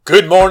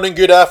Good morning,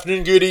 good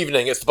afternoon, good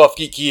evening. It's the Buff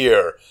Geek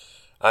here,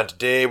 and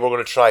today we're going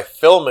to try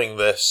filming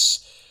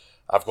this.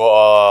 I've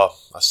got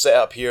a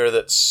setup here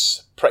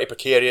that's pretty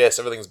precarious,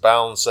 everything's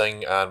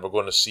balancing, and we're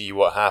going to see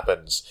what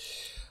happens.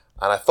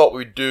 And I thought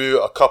we'd do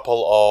a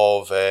couple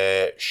of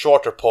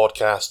shorter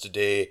podcasts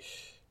today,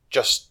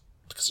 just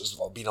because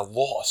there's been a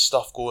lot of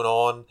stuff going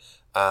on,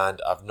 and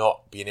I've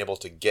not been able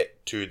to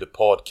get to the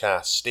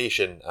podcast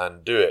station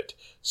and do it.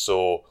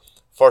 So,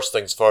 first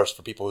things first,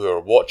 for people who are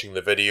watching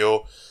the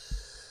video,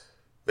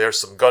 there's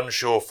some gun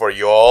show for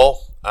you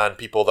all, and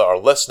people that are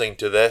listening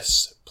to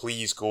this,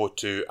 please go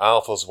to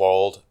Alpha's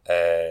World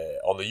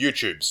on the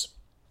YouTubes.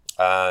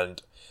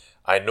 And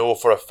I know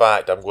for a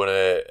fact I'm going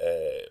to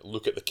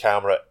look at the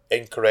camera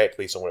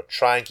incorrectly, so I'm going to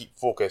try and keep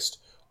focused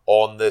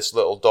on this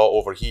little dot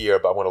over here,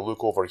 but I'm going to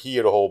look over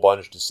here a whole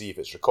bunch to see if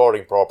it's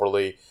recording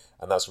properly,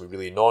 and that's going to be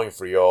really annoying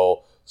for you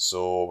all,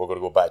 so we're going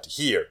to go back to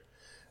here.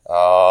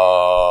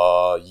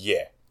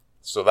 Yeah.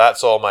 So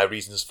that's all my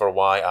reasons for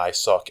why I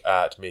suck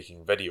at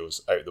making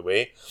videos out of the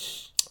way.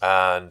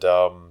 And,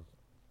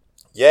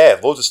 yeah,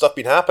 loads of stuff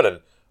been happening.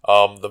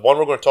 The one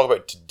we're going to talk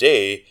about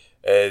today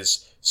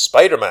is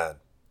Spider-Man.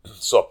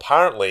 So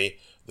apparently,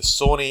 the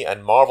Sony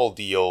and Marvel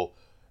deal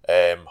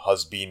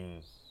has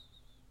been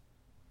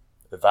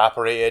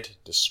evaporated,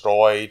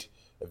 destroyed,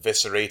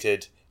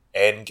 eviscerated,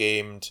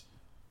 endgamed,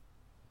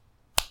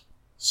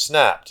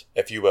 snapped,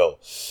 if you will.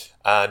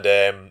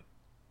 And,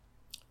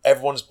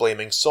 everyone's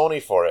blaming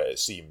Sony for it, it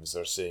seems.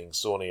 They're saying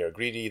Sony are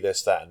greedy,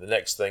 this, that, and the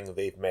next thing.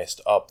 They've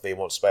messed up. They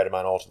want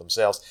Spider-Man all to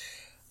themselves.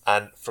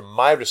 And from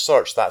my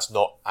research, that's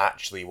not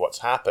actually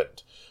what's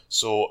happened.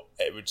 So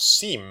it would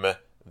seem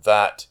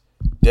that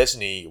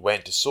Disney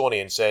went to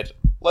Sony and said,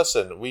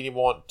 listen, we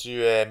want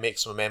to make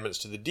some amendments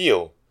to the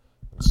deal.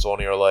 And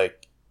Sony are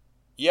like,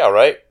 yeah,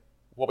 right.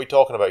 What are we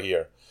talking about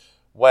here?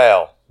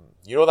 Well,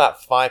 you know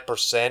that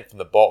 5% from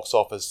the box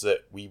office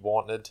that we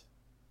wanted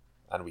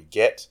and we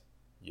get?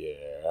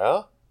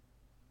 Yeah.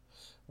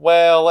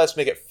 Well, let's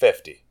make it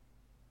 50.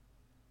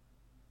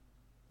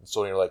 And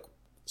Sony are like,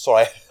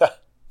 sorry,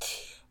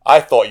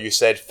 I thought you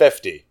said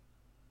 50.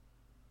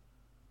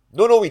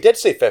 No, we did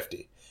say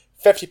 50.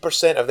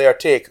 50% of their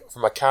take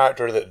from a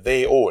character that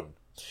they own.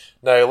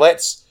 Now you're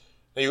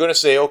going to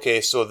say,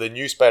 okay, so the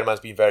new Spider-Man's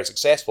been very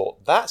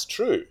successful. That's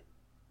true.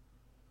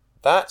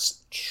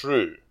 That's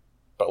true.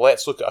 But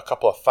let's look at a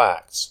couple of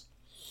facts.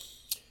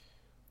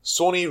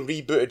 Sony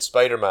rebooted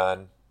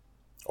Spider-Man.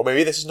 Or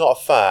maybe this is not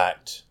a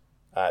fact,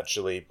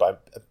 actually,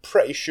 but I'm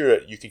pretty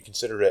sure you could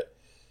consider it.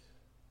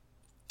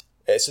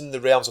 It's in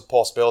the realms of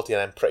possibility,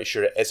 and I'm pretty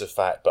sure it is a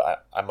fact,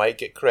 but I might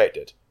get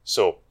corrected.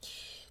 So,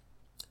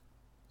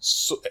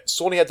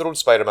 Sony had their own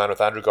Spider-Man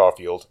with Andrew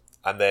Garfield,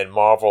 and then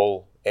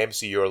Marvel,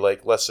 MCU are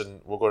like,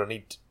 listen, we're going to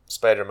need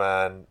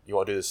Spider-Man, you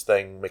want to do this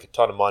thing, make a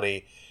ton of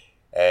money,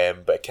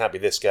 but it can't be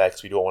this guy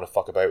because we don't want to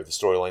fuck about with the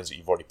storylines that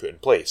you've already put in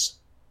place.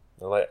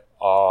 And they're like,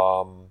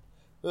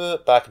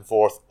 back and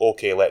forth,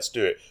 okay, let's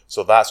do it.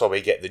 So that's why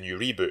we get the new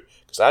reboot,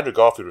 because Andrew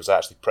Garfield was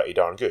actually pretty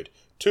darn good.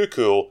 Too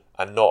cool,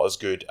 and not as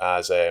good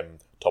as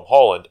Tom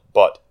Holland,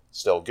 but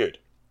still good.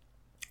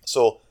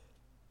 So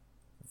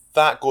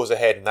that goes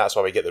ahead, and that's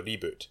why we get the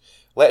reboot.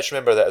 Let's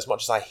remember that as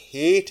much as I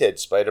hated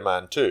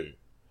Spider-Man 2,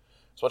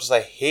 as much as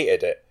I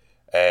hated it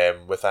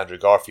with Andrew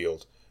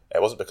Garfield, it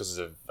wasn't because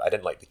I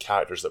didn't like the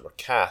characters that were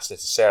cast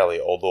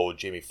necessarily, although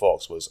Jamie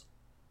Foxx was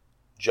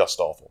just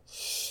awful.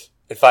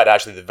 In fact,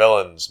 actually,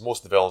 most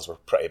of the villains were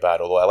pretty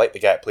bad, although I like the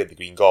guy that played the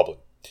Green Goblin.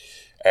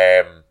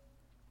 That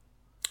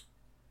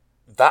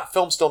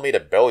film still made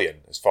 $1 billion,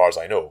 as far as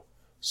I know.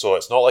 So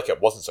it's not like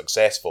it wasn't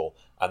successful,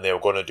 and they were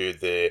going to do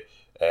the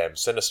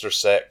Sinister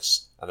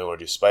Six, and they were going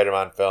to do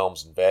Spider-Man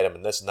films, and Venom,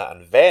 and this and that.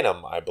 And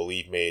Venom, I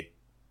believe, made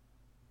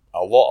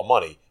a lot of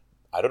money.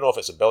 I don't know if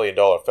it's $1 billion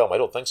film, I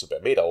don't think so, but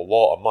it made a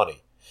lot of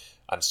money.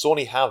 And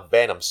Sony have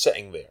Venom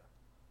sitting there.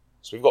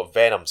 So we've got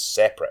Venom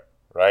separate,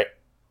 right?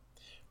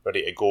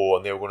 Ready to go,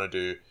 and they were going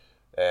to do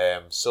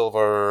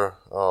Silver,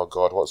 oh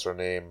god, what's her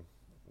name?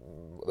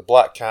 The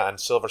Black Cat and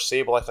Silver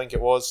Sable, I think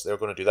it was. They were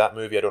going to do that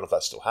movie. I don't know if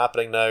that's still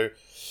happening now.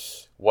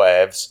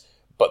 Whatevs.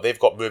 But they've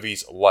got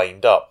movies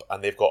lined up,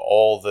 and they've got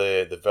all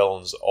the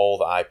villains, all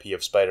the IP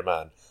of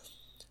Spider-Man.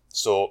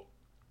 So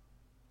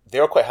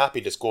they were quite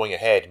happy just going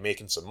ahead,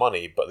 making some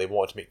money, but they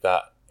wanted to make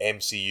that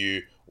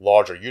MCU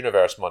larger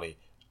universe money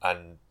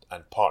and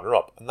partner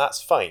up. And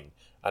that's fine.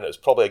 And it was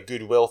probably a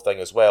goodwill thing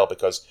as well,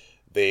 because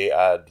they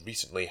had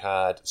recently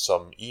had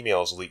some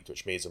emails leaked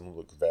which made them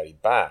look very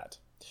bad.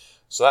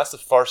 So that's the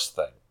first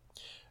thing.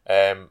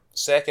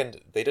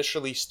 Second, they just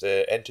released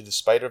Into the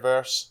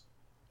Spider-Verse,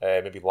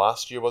 maybe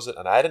last year was it,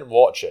 and I didn't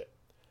watch it.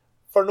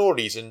 For no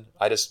reason,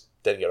 I just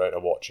didn't get around to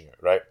watching it,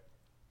 right?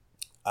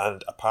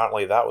 And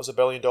apparently that was $1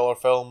 billion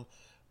film,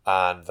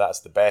 and that's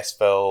the best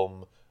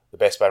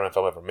Spider-Man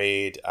film ever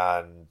made,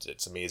 and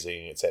it's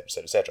amazing, etc.,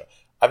 etc., etc.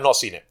 I've not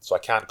seen it, so I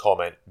can't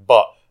comment,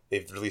 but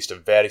they've released a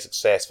very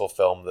successful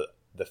film that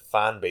the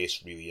fan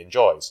base really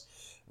enjoys.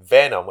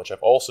 Venom, which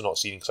I've also not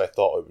seen because I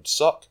thought it would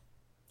suck,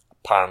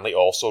 apparently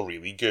also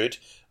really good,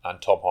 and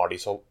Tom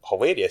Hardy's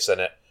hilarious in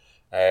it.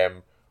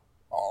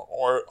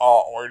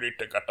 we need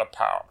to get the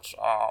pounds.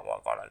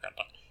 We're gonna get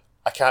the...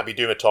 I can't be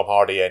doing with Tom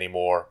Hardy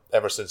anymore.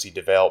 Ever since he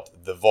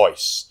developed the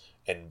voice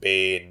in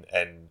Bane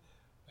and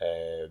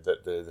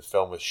the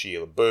film with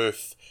Sheila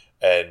Booth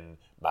and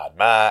Mad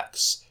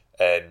Max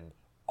and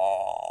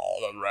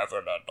the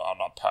Revenant on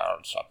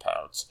appearance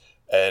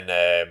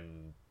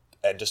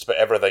and just about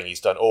everything he's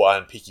done. Oh,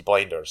 and Peaky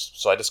Blinders.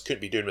 So I just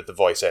couldn't be doing with the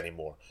voice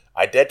anymore.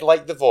 I did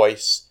like the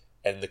voice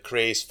in the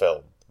Craze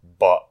film,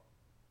 but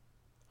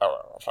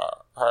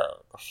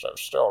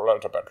still a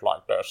little bit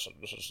like this, and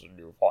this is the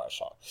new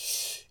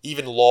voice.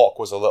 Even Locke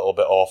was a little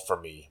bit off for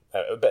me.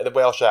 But the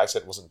Welsh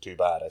accent wasn't too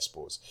bad, I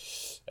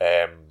suppose.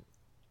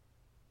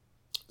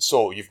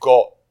 So you've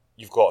got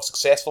a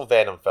successful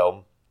Venom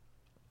film.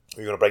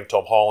 You're going to bring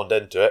Tom Holland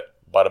into it.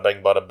 Bada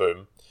bing, bada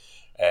boom.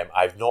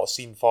 I've not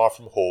seen Far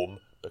From Home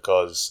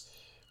because,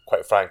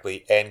 quite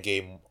frankly,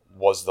 Endgame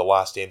was the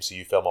last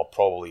MCU film I'll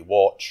probably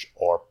watch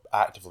or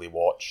actively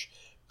watch,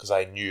 because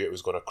I knew it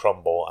was going to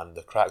crumble, and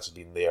the cracks have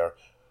been there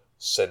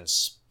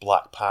since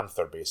Black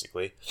Panther,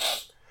 basically.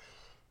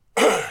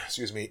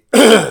 Excuse me.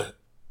 I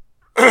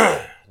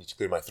need to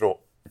clear my throat.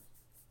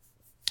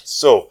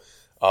 So,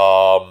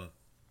 that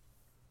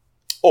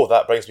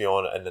brings me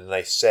on in a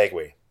nice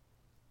segue.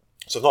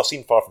 So I've not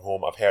seen Far From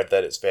Home. I've heard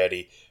that it's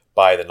very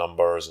by the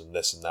numbers and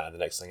this and that and the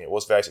next thing. It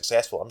was very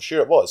successful. I'm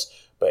sure it was,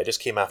 but it just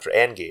came after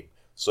Endgame.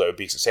 So it would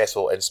be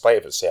successful in spite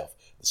of itself.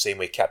 The same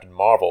way Captain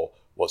Marvel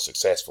was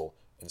successful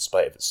in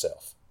spite of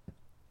itself.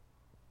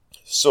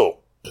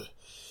 So,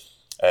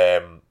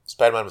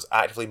 Spider-Man was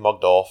actively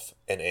mugged off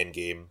in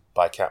Endgame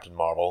by Captain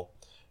Marvel.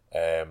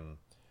 And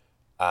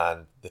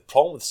the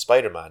problem with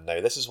Spider-Man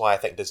now, this is why I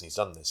think Disney's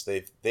done this.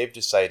 They've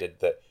decided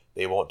that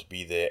they want to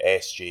be the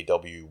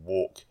SJW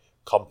woke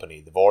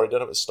company. They've already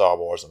done it with Star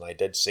Wars, and I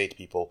did say to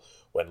people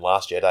when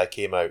Last Jedi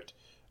came out,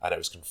 and it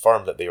was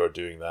confirmed that they were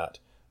doing that,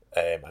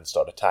 and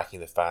started attacking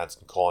the fans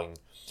and calling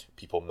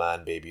people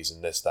man babies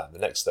and this, that, and the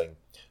next thing,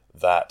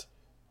 that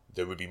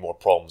there would be more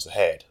problems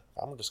ahead.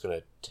 I'm just going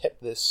to tip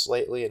this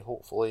slightly, and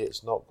hopefully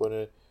it's not going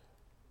to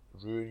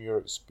ruin your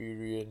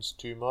experience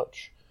too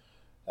much.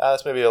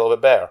 That's maybe a little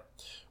bit better.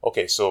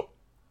 Okay, so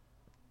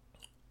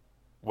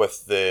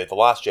with the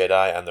Last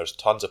Jedi, and there's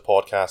tons of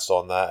podcasts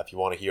on that. If you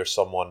want to hear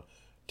someone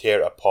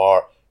tear it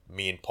apart,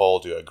 me and Paul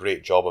do a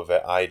great job of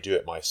it. I do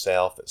it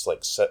myself. It's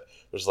like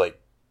there's like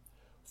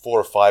 4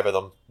 or 5 of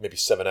them, maybe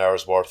 7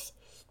 hours worth.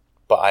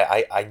 But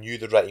I knew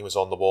the writing was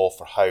on the wall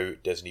for how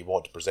Disney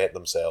want to present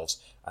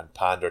themselves and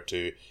pander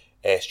to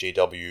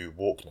SJW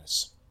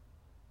wokeness.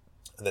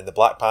 And then the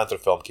Black Panther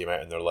film came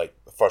out, and they're like,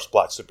 the first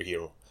black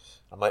superhero.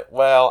 I'm like,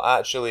 well,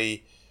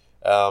 actually,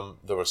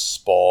 there was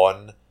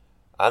Spawn,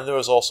 and there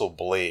was also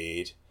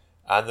Blade,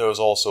 and there was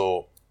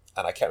also,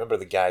 and I can't remember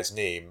the guy's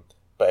name,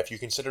 but if you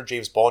consider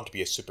James Bond to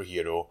be a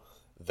superhero,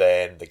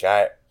 then the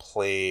guy that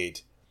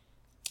played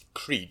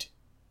Creed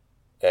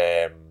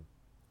in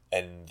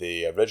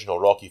the original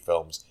Rocky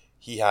films,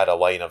 he had a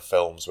line of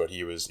films where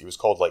he was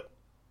called, like,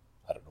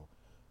 I don't know,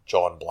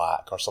 John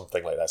Black or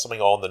something like that,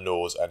 something on the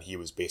nose, and he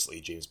was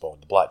basically James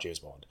Bond, the Black James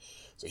Bond.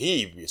 So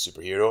he'd be a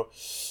superhero.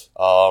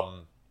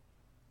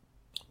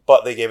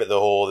 But they gave it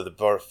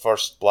the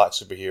first black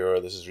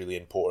superhero, this is really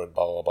important,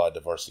 blah, blah, blah,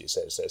 diversity,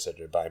 etc.,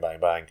 etc., bang, bang,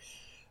 bang.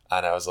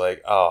 And I was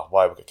like,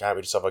 why can't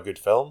we just have a good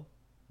film?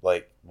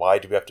 Like, why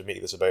do we have to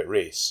make this about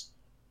race?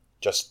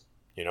 Just,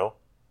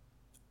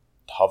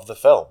 have the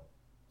film.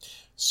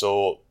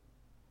 So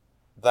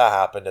that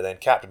happened, and then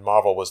Captain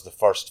Marvel was the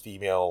first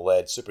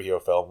female-led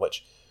superhero film,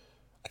 which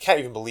I can't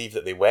even believe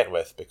that they went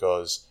with,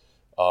 because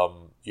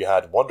you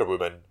had Wonder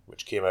Woman,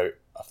 which came out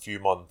a few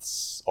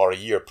months or a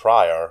year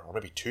prior, or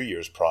maybe 2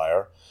 years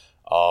prior.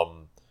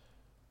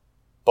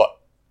 But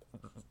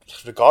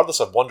regardless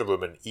of Wonder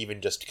Woman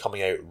even just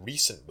coming out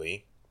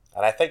recently,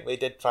 and I think they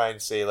did try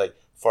and say, like,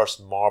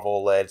 first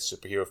Marvel-led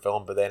superhero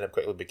film, but then it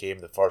quickly became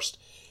the first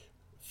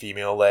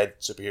female-led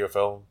superhero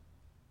film.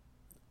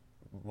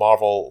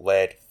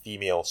 Marvel-led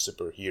female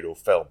superhero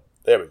film.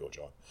 There we go,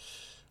 John.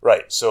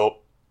 Right, so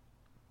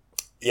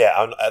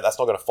yeah, that's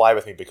not going to fly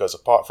with me, because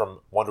apart from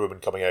Wonder Woman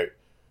coming out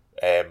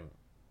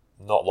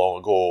not long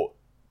ago,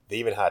 they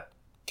even had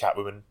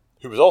Catwoman,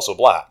 who was also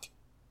black,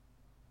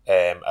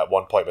 at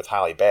one point with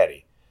Halle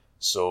Berry.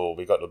 So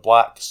we got the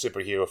black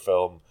superhero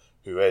film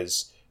who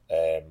is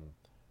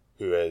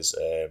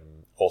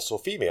also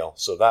female.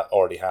 So that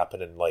already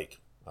happened in, like,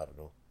 I don't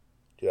know,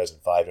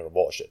 2005. Never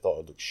watched it, thought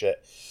it looked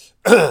shit.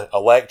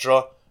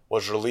 Elektra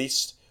was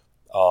released,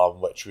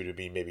 which would have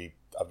been maybe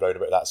around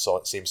about that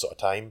same sort of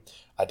time.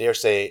 I dare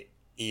say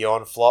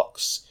Aeon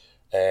Flux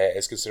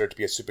is considered to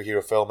be a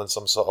superhero film in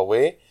some sort of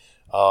way.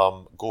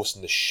 Ghost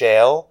in the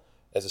Shell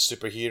is a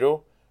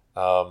superhero.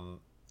 And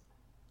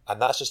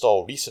that's just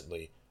all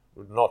recently.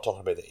 We're not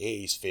talking about the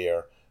 80s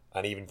fair,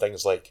 and even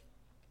things like,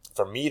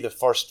 for me, the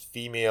first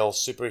female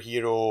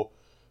superhero,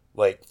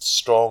 like,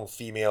 strong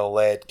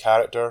female-led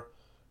character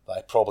that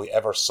I probably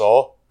ever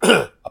saw,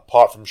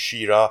 apart from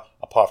She-Ra,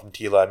 apart from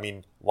Tila, I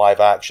mean, live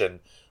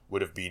action,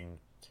 would have been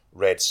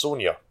Red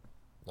Sonja.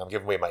 I'm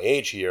giving away my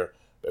age here,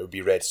 but it would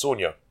be Red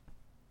Sonja.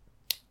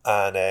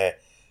 And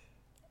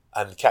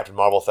And the Captain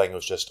Marvel thing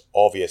was just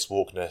obvious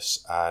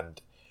wokeness,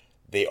 and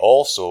they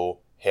also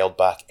held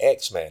back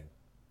X-Men,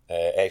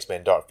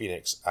 X-Men Dark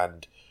Phoenix,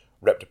 and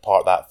ripped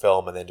apart that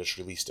film and then just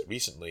released it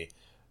recently.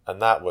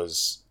 And that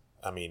was,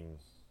 I mean,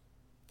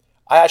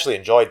 I actually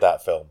enjoyed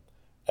that film.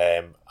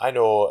 I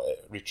know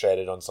it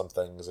retreaded on some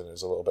things and it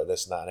was a little bit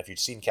this and that, and if you'd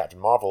seen Captain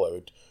Marvel, it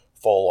would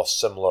follow a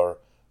similar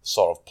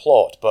sort of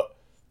plot, but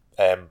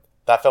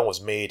that film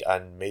was made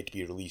to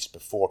be released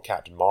before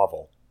Captain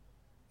Marvel,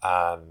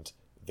 and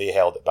they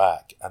held it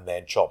back and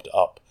then chopped it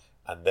up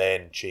and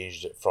then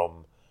changed it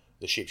from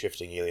the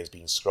shape-shifting aliens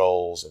being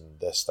Skrulls and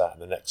this, that,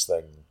 and the next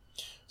thing.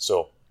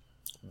 So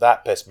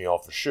that pissed me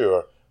off for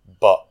sure,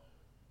 but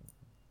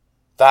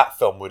that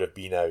film would have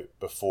been out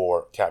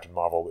before Captain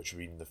Marvel, which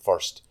would have been the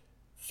first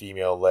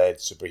female-led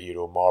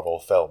superhero Marvel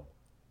film.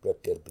 Blah,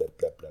 blah, blah,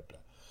 blah, blah, blah.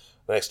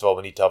 Next of all,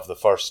 we need to have the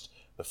first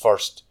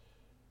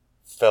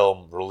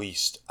film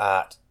released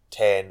at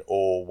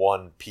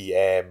 10:01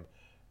 p.m.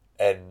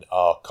 in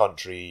a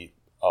country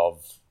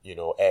of,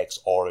 X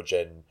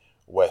origin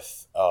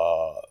with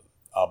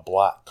a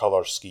black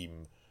colour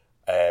scheme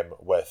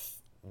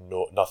with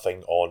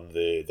nothing on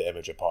the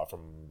image apart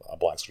from a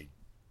black screen.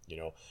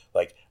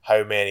 Like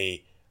how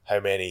many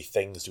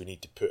things do we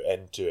need to put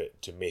into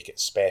it to make it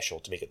special,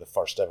 to make it the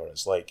first ever?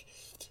 It's like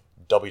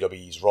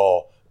WWE's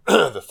Raw,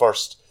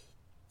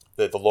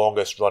 the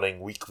longest running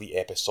weekly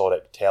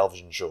episodic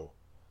television show.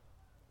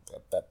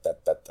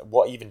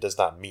 What even does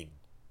that mean?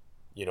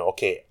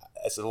 Okay,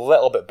 it's a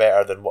little bit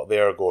better than what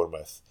they're going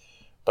with,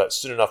 but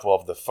soon enough we'll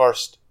have the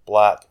first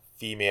black,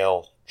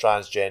 female,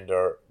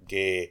 transgender,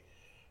 gay,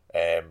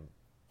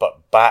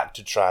 but back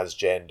to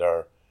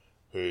transgender,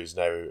 who's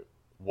now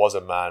was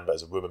a man but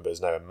is a woman but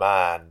is now a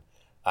man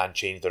and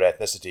changed their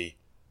ethnicity.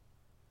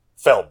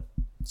 Film.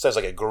 Sounds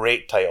like a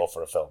great title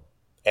for a film.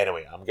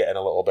 Anyway, I'm getting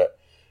a little bit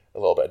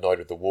annoyed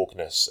with the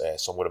wokeness,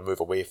 so I'm going to move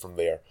away from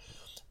there.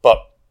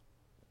 But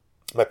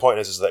my point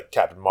is that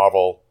Captain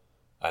Marvel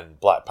and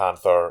Black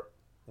Panther,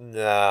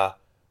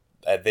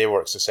 they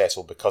were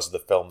successful because of the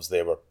films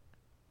they were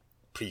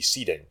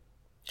preceding.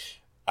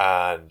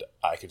 And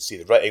I can see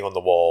the writing on the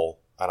wall,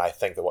 and I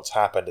think that what's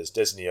happened is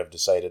Disney have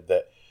decided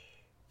that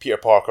Peter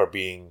Parker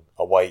being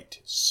a white,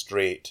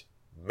 straight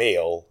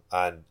male,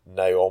 and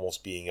now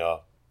almost being a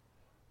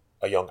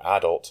young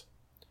adult,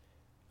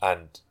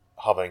 and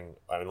having,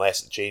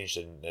 unless it changed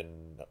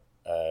in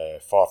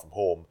Far From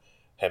Home,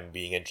 him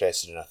being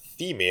interested in a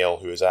female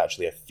who is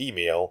actually a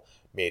female,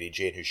 Mary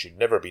Jane, who should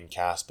never have been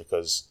cast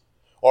because,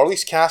 or at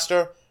least cast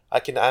her. I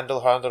can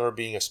handle her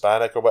being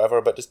Hispanic or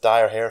whatever, but just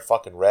dye her hair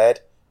fucking red.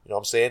 You know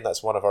what I'm saying?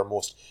 That's one of our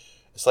most.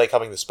 It's like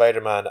having the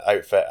Spiderman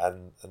outfit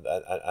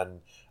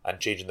and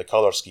changing the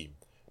colour scheme.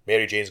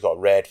 Mary Jane's got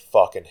red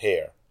fucking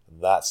hair,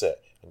 and that's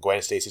it. And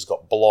Gwen Stacy's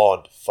got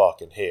blonde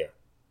fucking hair.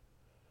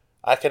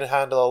 I can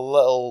handle a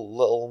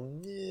little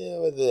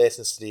with the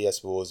ethnicity, I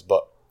suppose,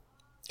 but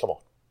come on.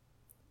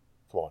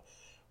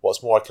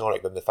 What's more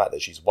iconic than the fact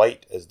that she's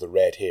white is the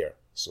red hair.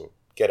 So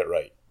get it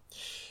right.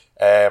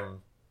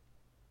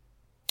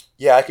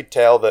 Yeah, I could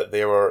tell that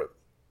they were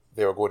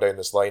going down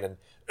this line, and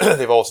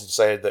they've also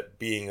decided that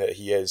being that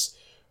he is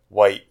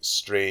white,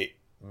 straight,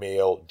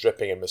 male,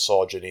 dripping in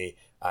misogyny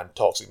and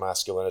toxic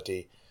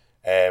masculinity,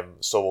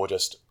 so we'll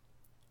just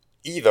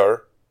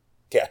either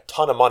get a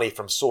ton of money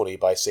from Sony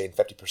by saying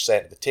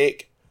 50% of the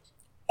take,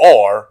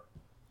 or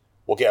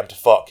we'll get him to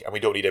fuck and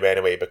we don't need him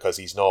anyway because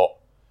he's not.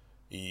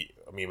 We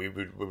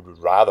would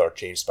rather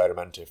change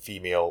Spider-Man to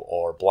female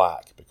or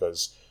black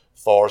because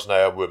Thor's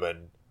now a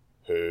woman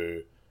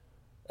who,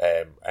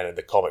 and in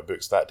the comic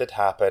books that did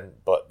happen,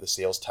 but the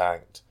sales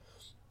tanked.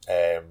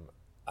 And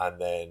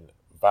then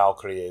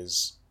Valkyrie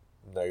is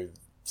now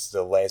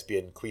the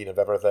lesbian queen of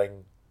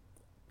everything.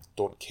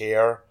 Don't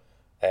care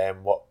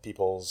what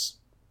people's,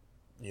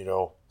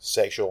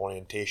 sexual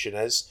orientation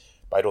is,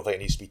 but I don't think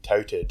it needs to be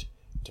touted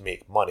to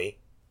make money.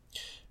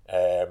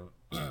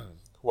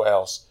 What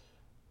else?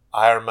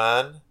 Iron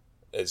Man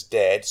is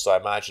dead, so I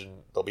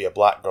imagine there'll be a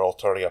black girl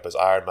turning up as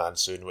Iron Man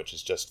soon, which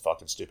is just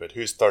fucking stupid.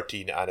 Who's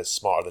 13 and is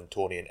smarter than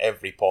Tony in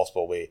every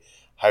possible way?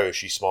 How is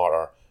she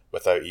smarter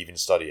without even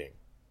studying?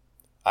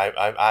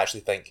 I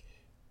actually think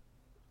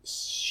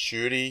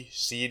Shuri,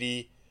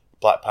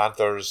 Black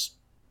Panther's,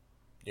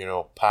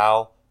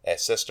 pal,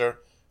 sister,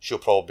 she'll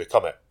probably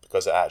become it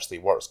because it actually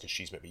works because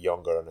she's maybe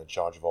younger and in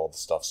charge of all the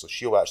stuff. So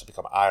she'll actually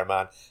become Iron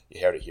Man. You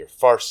heard it here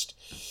first.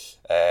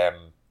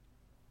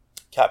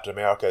 Captain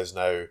America is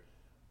now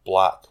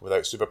black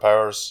without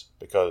superpowers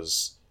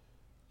because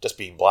just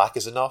being black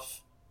is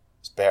enough.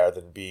 It's better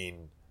than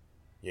being,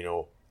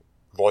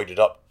 roided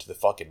up to the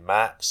fucking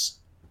max.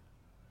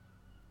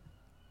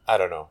 I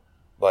don't know.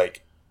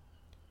 Like,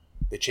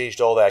 they changed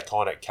all the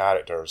iconic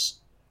characters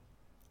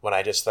when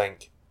I just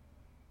think,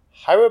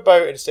 how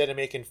about instead of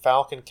making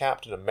Falcon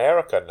Captain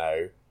America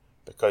now,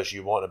 because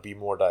you want to be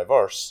more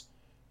diverse,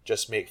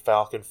 just make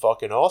Falcon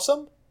fucking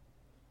awesome?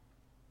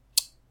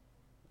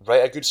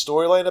 Write a good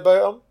storyline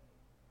about him?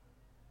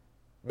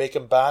 Make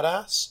him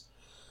badass?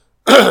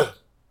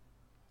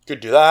 Could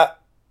do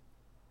that.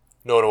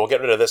 No, we'll get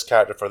rid of this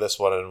character for this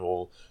one and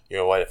we'll, You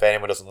know, if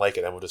anyone doesn't like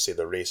it, then we'll just say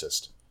they're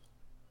racist.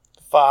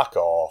 Fuck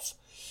off.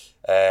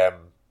 And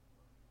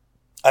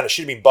it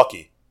should have been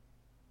Bucky.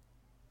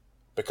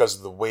 Because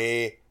of the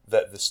way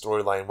that the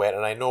storyline went.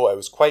 And I know it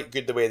was quite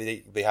good the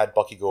way they had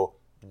Bucky go,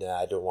 nah,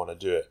 I don't want to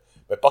do it.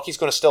 But Bucky's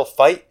going to still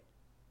fight.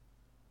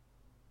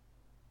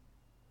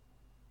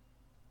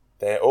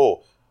 Then,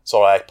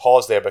 sorry, I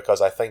paused there because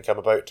I think I'm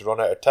about to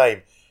run out of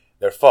time.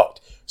 They're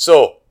fucked.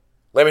 So,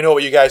 let me know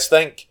what you guys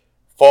think.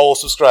 Follow,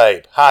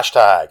 subscribe.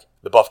 Hashtag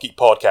the Buff Geek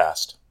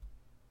Podcast.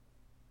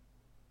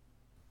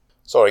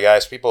 Sorry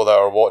guys, people that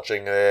are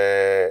watching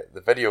the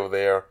video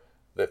there,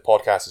 the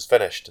podcast is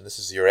finished. And this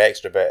is your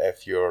extra bit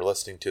if you're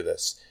listening to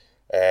this.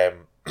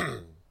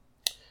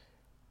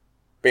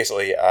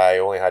 Basically, I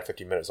only had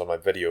 15 minutes on my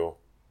video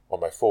on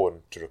my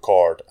phone to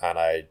record, and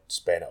I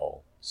spent it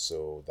all.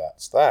 So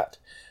that's that.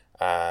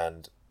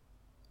 And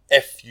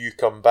if you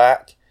come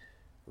back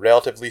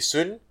relatively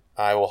soon,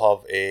 I will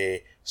have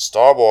a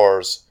Star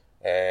Wars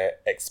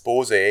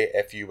expose,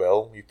 if you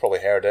will. You've probably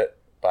heard it,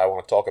 but I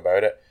want to talk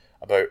about it.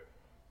 About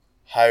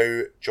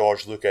how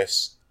George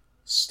Lucas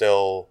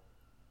still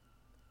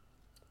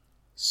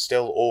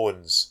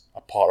owns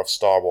a part of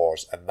Star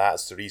Wars, and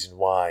that's the reason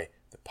why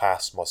the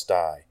past must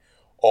die.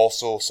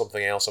 Also,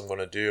 something else I'm going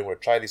to do, I'm going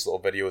to try these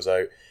little videos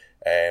out,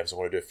 so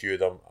I'm going to do a few of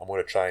them. I'm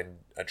going to try and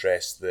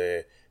address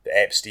the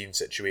Epstein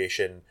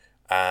situation,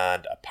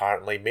 and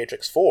apparently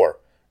Matrix 4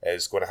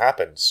 is going to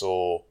happen.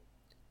 So,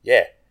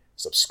 yeah,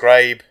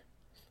 subscribe,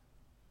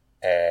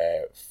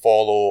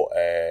 follow,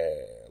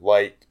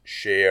 like,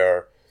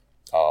 share.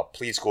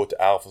 Please go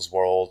to Alpha's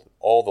World.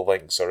 All the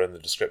links are in the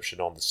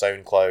description on the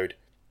SoundCloud.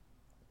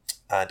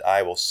 And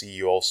I will see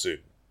you all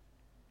soon.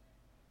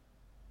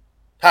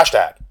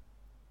 Hashtag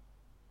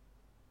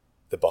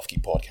the Buff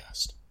Geek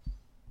Podcast.